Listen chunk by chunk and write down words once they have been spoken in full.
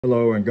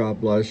Hello and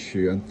God bless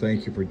you, and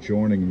thank you for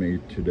joining me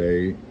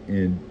today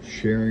in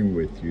sharing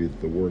with you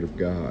the Word of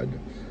God.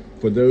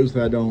 For those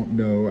that don't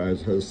know,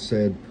 as I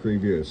said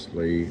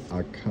previously,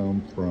 I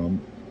come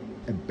from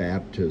a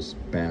Baptist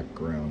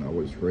background. I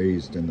was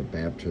raised in the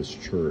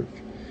Baptist church.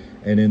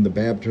 And in the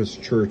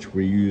Baptist church,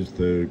 we use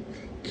the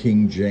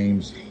King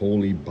James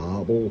Holy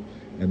Bible,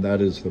 and that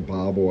is the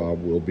Bible I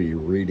will be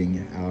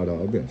reading out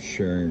of and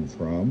sharing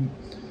from.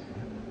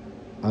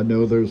 I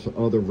know there's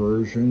other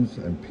versions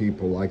and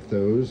people like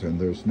those, and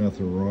there's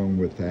nothing wrong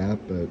with that,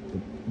 but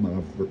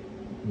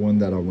one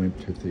that I went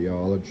to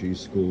theology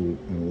school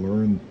and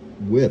learned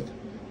with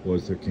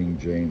was the King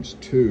James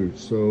too.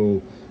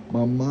 So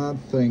my mom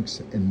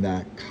thinks in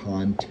that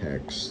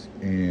context,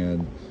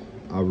 and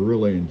I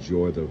really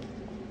enjoy the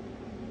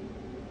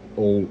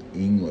Old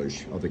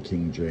English of the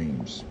King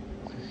James.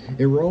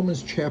 In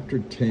Romans chapter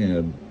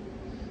 10,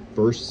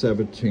 verse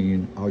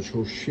 17, I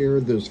shall share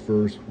this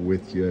verse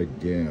with you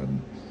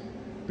again,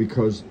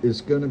 because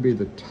it's going to be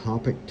the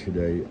topic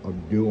today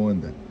of doing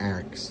the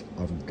acts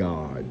of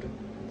God,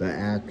 the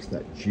acts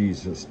that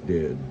Jesus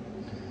did.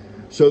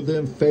 So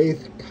then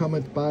faith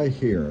cometh by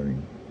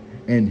hearing,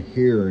 and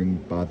hearing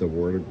by the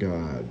word of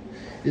God.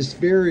 It's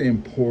very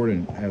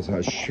important, as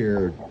I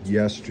shared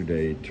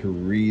yesterday, to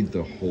read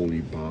the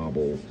Holy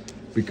Bible,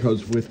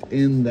 because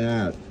within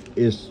that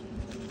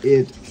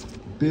it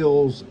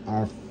builds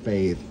our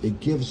faith. It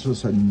gives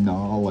us a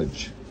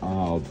knowledge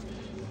of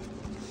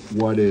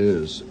what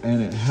is,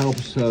 and it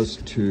helps us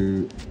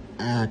to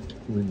act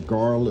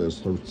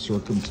regardless of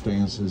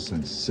circumstances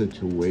and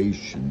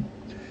situation.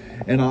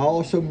 And I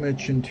also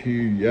mentioned to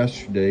you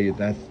yesterday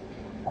that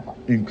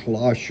in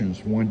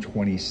Colossians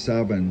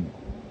 1:27,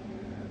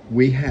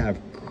 we have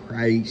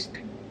Christ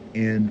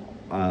in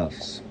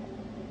us,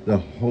 the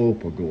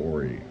hope of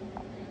glory.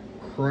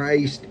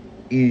 Christ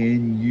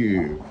in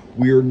you.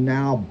 We are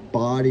now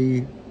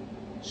body,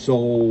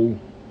 soul,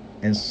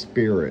 and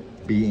spirit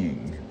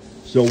being.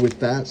 So with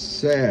that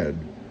said,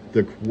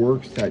 the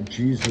works that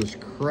Jesus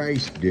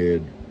Christ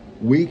did,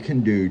 we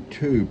can do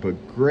too, but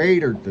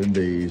greater than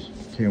these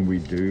can we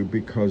do,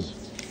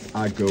 because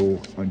I go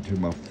unto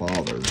my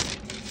Father.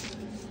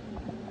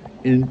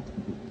 In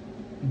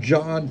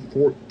John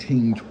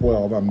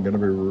 14:12, I'm going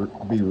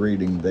to be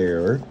reading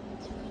there,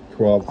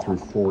 12 through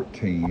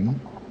 14.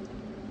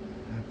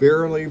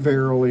 Verily,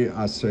 verily,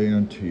 I say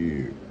unto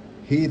you,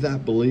 he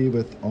that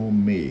believeth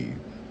on me,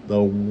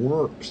 the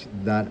works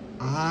that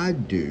I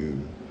do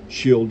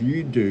shall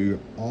you do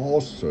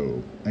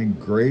also, and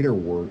greater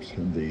works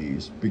than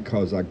these,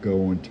 because I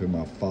go unto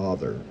my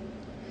Father.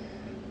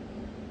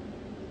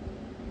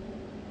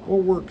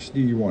 What works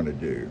do you want to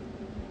do?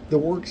 The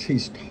works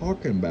he's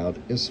talking about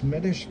is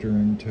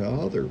ministering to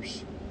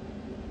others.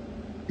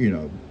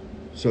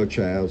 Such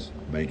as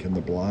making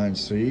the blind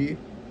see,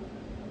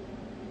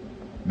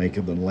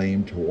 making the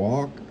lame to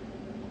walk,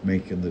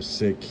 making the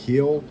sick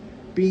heal,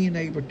 being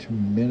able to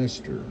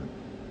minister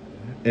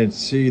and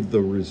see the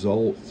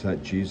results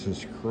that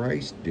Jesus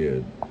Christ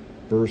did.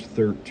 Verse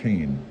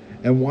 13,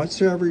 and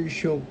whatsoever you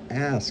shall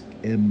ask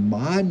in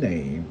my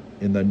name,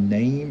 in the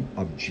name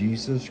of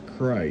Jesus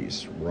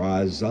Christ,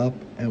 rise up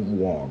and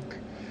walk.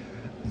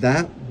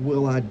 That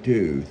will I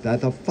do,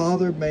 that the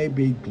Father may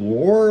be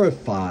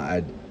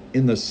glorified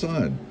in the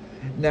Son.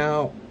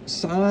 Now,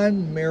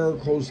 signs,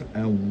 miracles,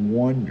 and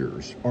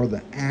wonders are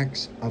the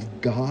acts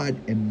of God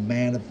in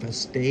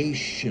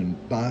manifestation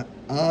by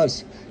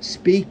us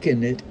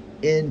speaking it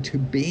into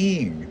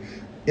being.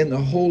 In the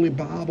Holy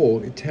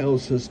Bible, it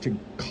tells us to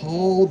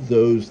call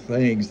those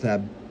things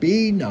that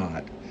be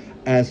not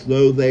as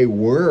though they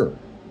were.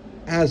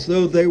 As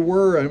though they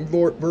were. In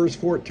verse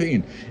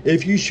 14,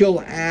 if you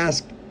shall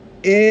ask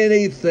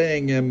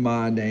anything in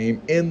my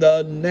name, in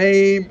the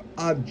name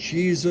of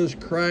Jesus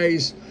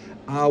Christ,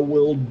 I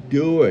will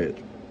do it.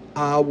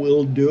 I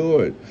will do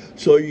it.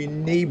 So you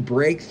need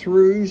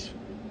breakthroughs.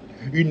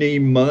 You need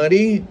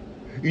money.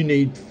 You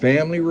need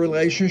family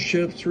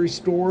relationships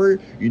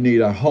restored. You need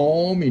a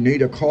home. You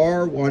need a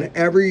car.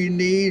 Whatever you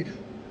need,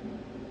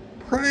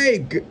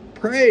 pray.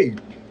 Pray.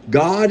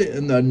 God,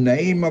 in the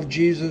name of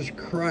Jesus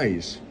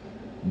Christ,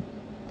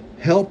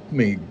 help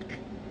me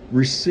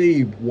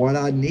receive what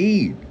I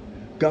need.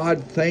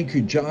 God, thank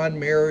you. John,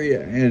 Mary,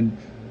 and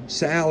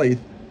Sally,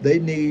 they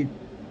need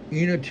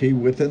unity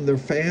within their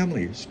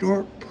family.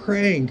 Start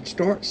praying.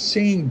 Start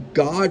seeing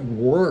God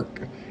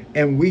work.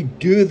 And we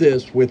do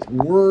this with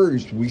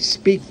words. We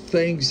speak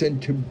things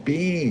into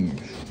being.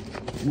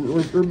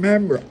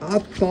 Remember, our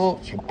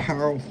thoughts are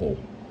powerful,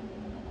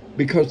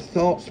 because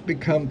thoughts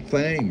become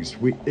things.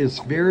 It's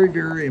very,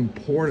 very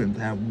important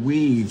that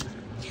we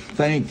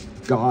thank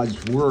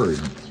God's word.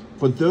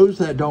 For those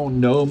that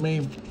don't know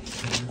me,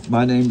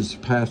 my name is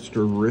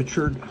Pastor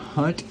Richard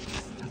Hunt.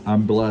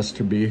 I'm blessed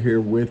to be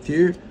here with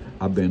you.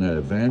 I've been an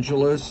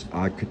evangelist.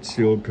 I could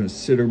still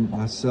consider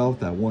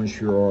myself that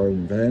once you're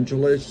an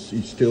evangelist,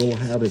 you still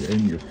have it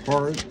in your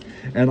heart.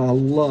 And I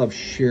love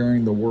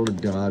sharing the Word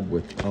of God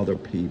with other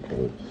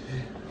people.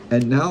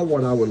 And now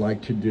what I would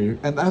like to do,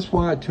 and that's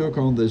why I took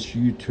on this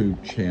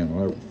YouTube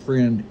channel. A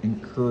friend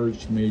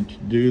encouraged me to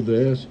do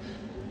this,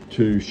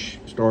 to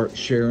start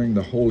sharing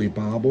the Holy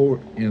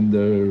Bible in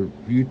the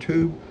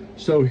YouTube.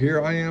 So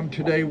here I am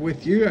today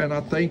with you, and I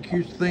thank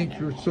you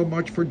so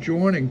much for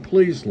joining.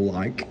 Please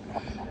like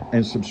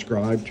and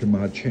subscribe to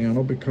my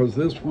channel, because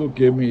this will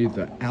give me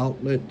the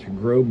outlet to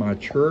grow my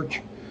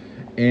church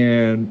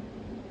and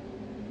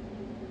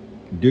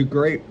do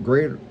greater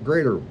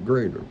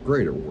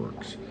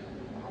works.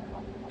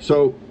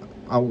 So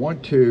I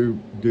want to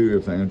do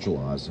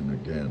evangelizing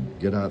again.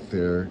 Get out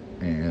there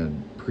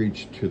and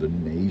preach to the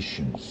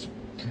nations.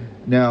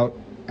 Now,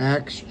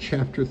 Acts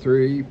chapter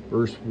 3,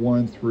 verse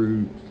 1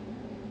 through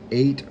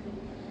 8,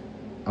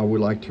 I would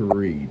like to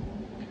read.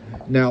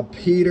 Now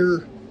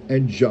Peter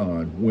and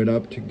John went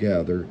up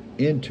together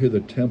into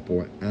the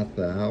temple at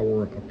the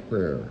hour of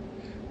prayer,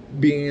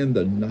 being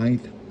the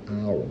 9th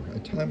hour, a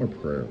time of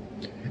prayer.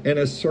 And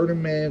a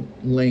certain man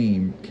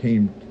lame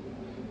came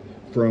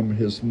from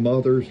his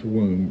mother's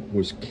womb,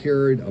 was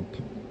carried up,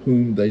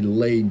 whom they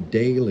laid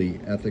daily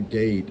at the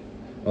gate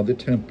of the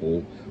temple,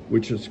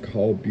 which is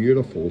called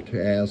Beautiful,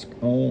 to ask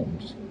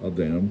alms of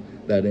them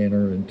that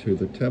enter into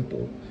the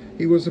temple.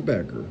 He was a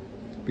beggar,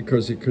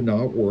 because he could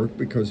not work,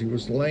 because he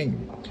was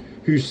lame,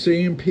 who,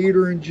 seeing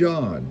Peter and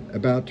John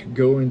about to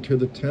go into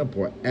the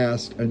temple,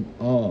 asked an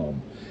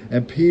alms.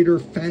 And Peter,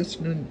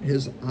 fastening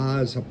his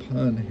eyes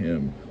upon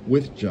him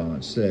with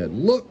John, said,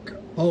 Look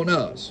on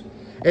us.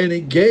 And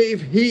he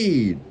gave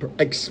heed,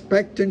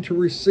 expecting to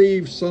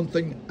receive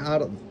something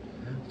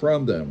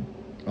from them.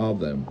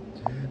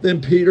 Then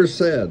Peter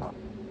said,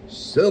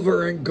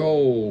 Silver and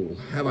gold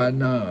have I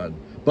none,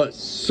 but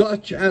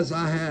such as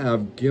I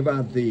have give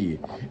I thee.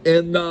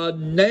 In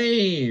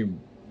the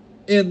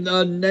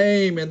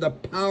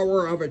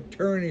power of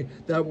eternity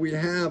that we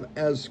have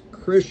as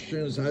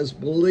Christians, as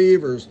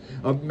believers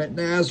of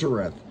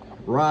Nazareth,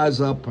 rise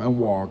up and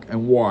walk.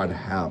 And what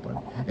happened?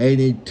 And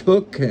he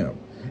took him.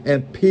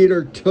 And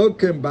Peter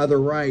took him by the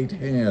right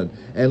hand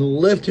and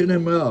lifted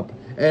him up,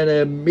 and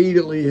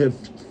immediately his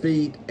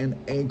feet and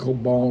ankle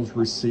bones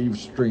received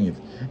strength.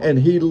 And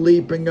he,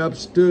 leaping up,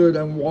 stood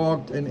and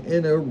walked and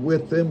entered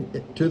with them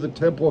to the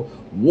temple,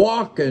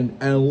 walking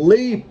and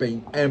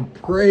leaping and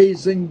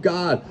praising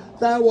God.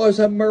 That was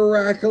a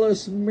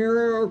miraculous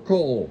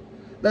miracle.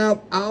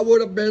 Now, I would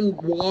have been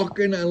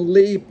walking and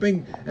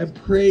leaping and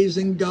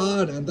praising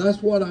God, and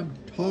that's what I'm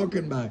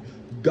talking about.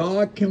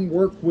 God can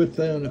work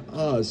within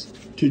us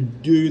to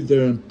do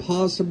the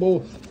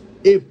impossible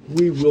if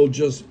we will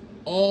just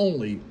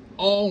only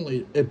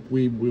if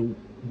we will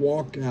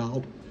walk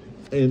out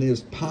in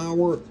his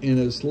power, in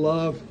his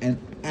love, and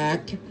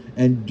act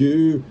and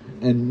do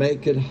and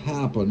make it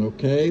happen,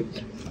 okay?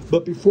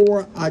 But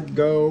before I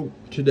go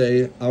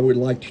today, I would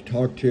like to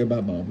talk to you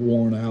about my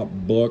worn out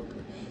book,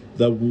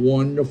 The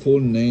Wonderful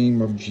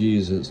Name of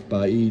Jesus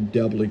by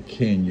E.W.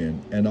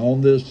 Kenyon. And on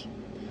this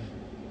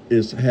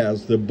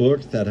has the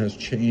book that has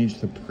changed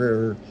the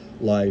prayer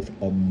life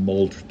of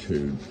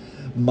multitude.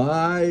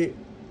 My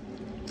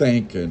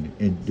thinking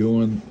in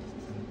doing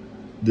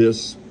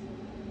this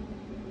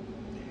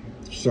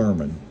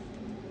sermon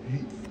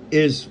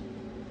is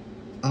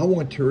I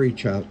want to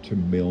reach out to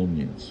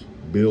billions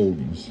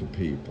of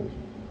people.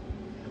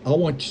 I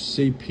want to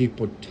see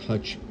people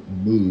touched,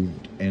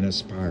 moved, and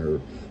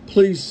inspired.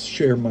 Please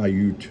share my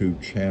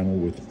YouTube channel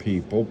with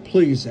people.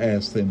 Please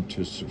ask them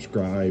to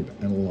subscribe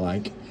and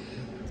like.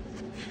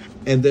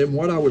 And then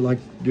what I would like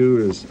to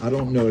do is, I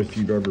don't know if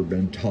you've ever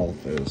been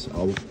taught this.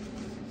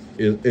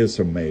 It's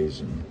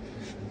amazing.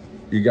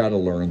 You got to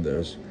learn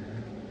this.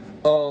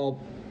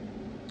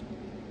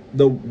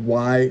 The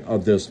why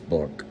of this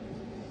book,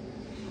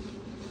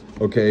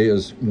 okay,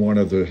 is one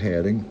of the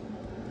heading.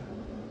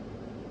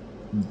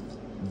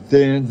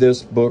 Then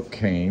this book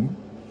came,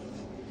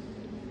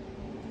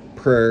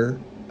 Prayer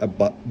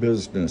About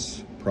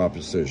Business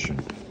Proposition.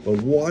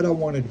 But what I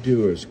want to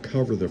do is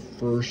cover the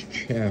first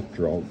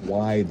chapter of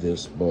why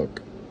this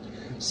book.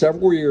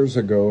 Several years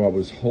ago, I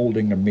was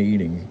holding a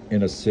meeting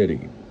in a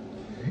city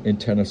in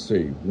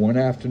Tennessee one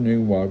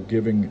afternoon while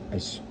giving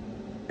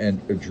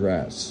an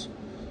address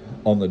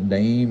on the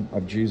name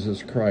of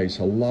Jesus Christ.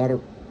 A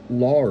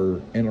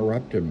lawyer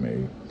interrupted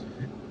me,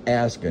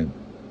 asking,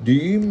 "Do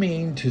you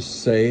mean to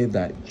say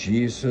that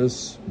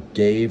Jesus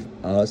gave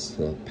us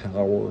the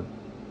power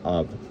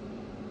of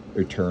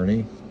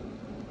attorney?"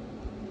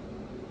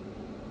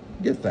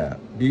 Get that?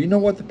 Do you know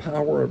what the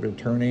power of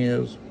attorney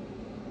is?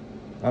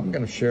 I'm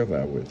going to share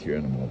that with you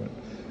in a moment.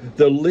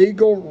 The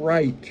legal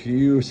right to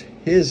use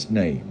his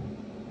name.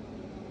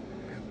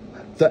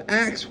 The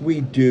acts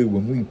we do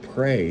when we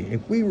pray,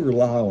 if we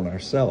rely on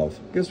ourselves,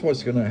 guess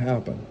what's going to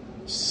happen?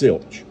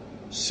 Silch.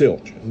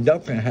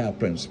 Nothing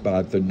happens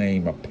by the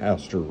name of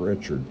Pastor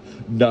Richard.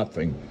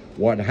 Nothing.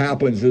 What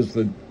happens is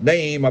the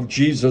name of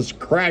Jesus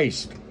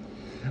Christ.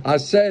 I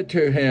said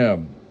to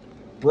him,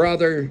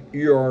 "Brother,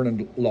 you're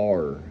a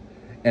lawyer,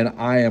 and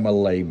I am a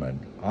layman.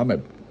 I'm a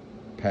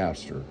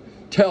pastor.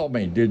 Tell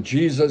me, did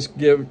Jesus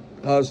give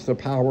us the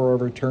power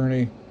of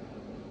attorney?"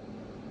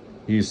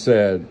 He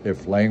said,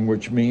 if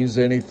language means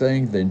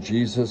anything, then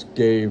Jesus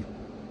gave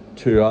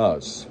to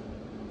us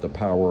the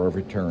power of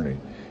attorney.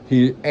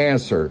 He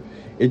answered,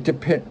 it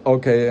depends.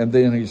 Okay, and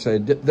then he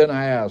said, then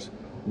I asked,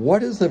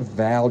 what is the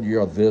value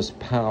of this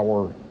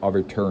power of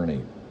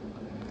attorney?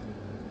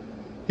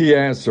 He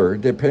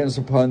answered, depends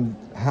upon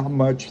how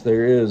much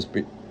there is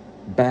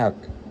back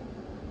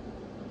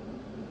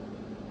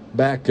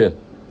it,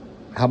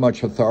 how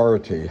much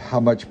authority,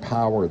 how much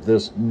power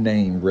this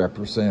name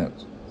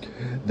represents.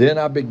 Then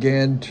I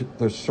began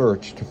the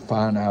search to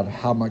find out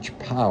how much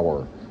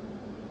power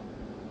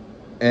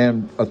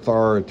and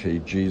authority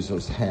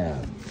Jesus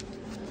had.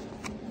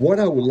 What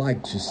I would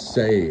like to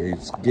say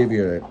is give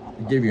you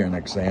an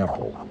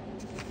example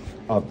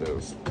of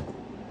this.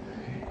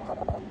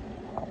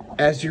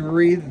 As you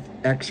read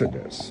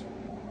Exodus,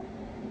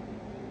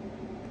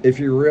 if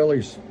you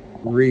really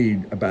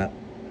read about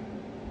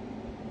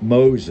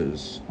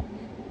Moses,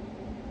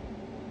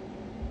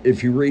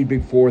 if you read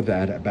before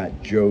that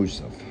about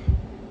Joseph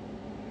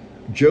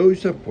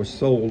was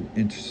sold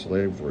into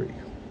slavery.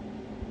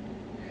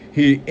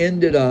 He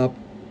ended up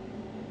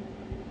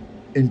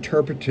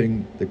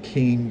interpreting the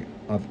king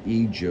of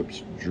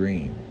Egypt's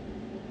dream.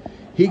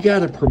 He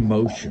got a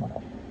promotion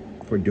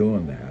for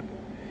doing that.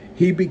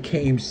 He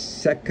became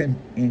second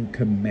in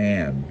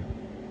command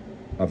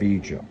of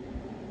Egypt.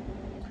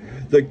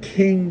 The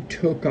king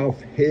took off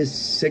his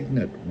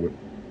signet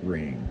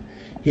ring.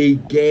 He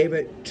gave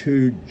it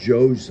to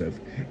Joseph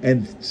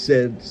and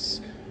said,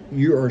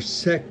 you are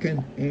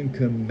second in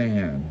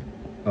command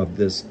of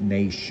this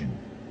nation.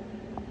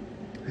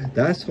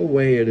 That's the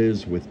way it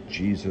is with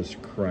Jesus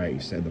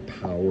Christ and the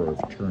power of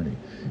attorney.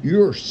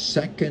 You're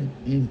second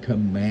in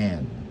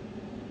command.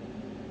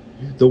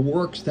 The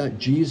works that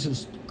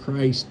Jesus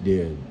Christ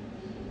did,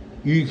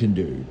 you can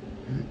do.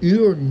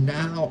 You are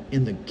now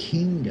in the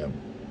kingdom.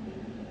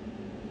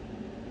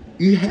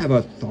 You have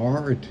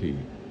authority.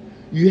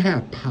 You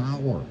have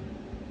power.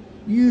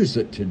 Use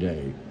it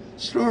today.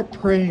 Start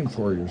praying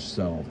for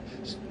yourself.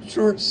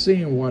 Start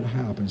seeing what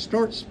happens.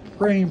 Start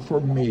praying for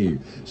me.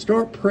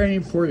 Start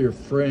praying for your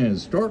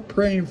friends. Start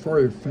praying for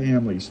your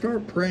family.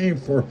 Start praying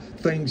for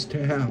things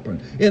to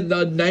happen. In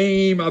the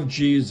name of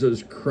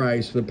Jesus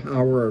Christ, the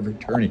power of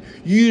attorney.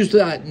 Use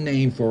that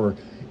name for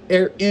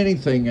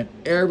anything and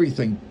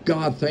everything.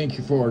 God, thank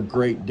you for a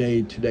great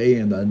day today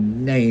in the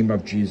name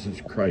of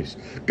Jesus Christ.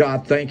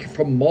 God, thank you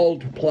for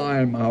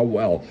multiplying my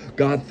wealth.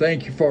 God,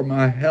 thank you for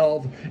my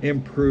health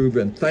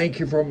improving. Thank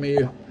you for me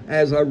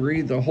as I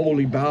read the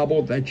Holy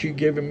Bible that you've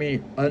given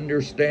me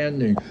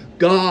understanding.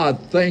 God,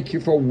 thank you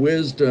for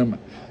wisdom.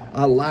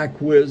 I lack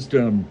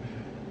wisdom.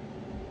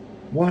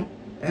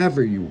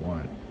 Whatever you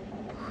want,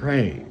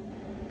 pray,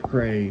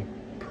 pray,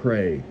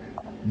 pray.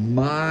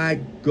 My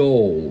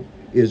goal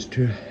is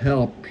to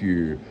help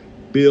you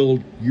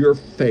build your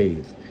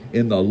faith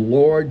in the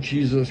Lord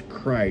Jesus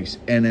Christ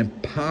and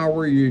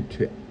empower you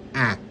to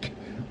act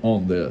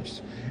on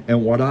this.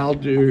 And what I'll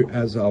do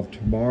as of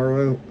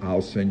tomorrow,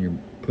 I'll send you,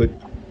 put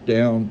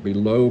down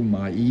below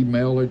my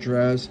email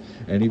address.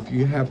 And if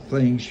you have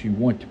things you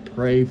want to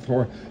pray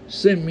for,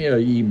 send me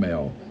an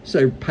email.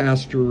 Say,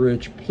 Pastor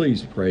Rich,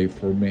 please pray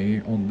for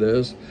me on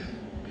this.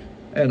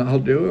 And I'll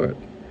do it.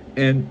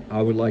 And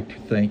I would like to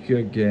thank you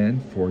again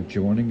for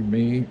joining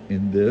me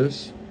in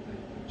this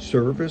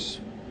service,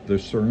 the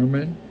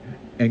sermon.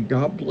 And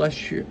God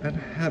bless you and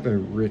have a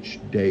rich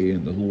day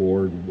in the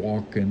Lord,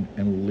 walking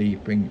and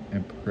leaping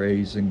and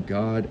praising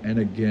God. And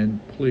again,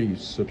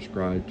 please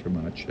subscribe to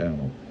my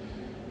channel.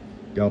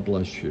 God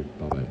bless you.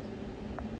 Bye-bye.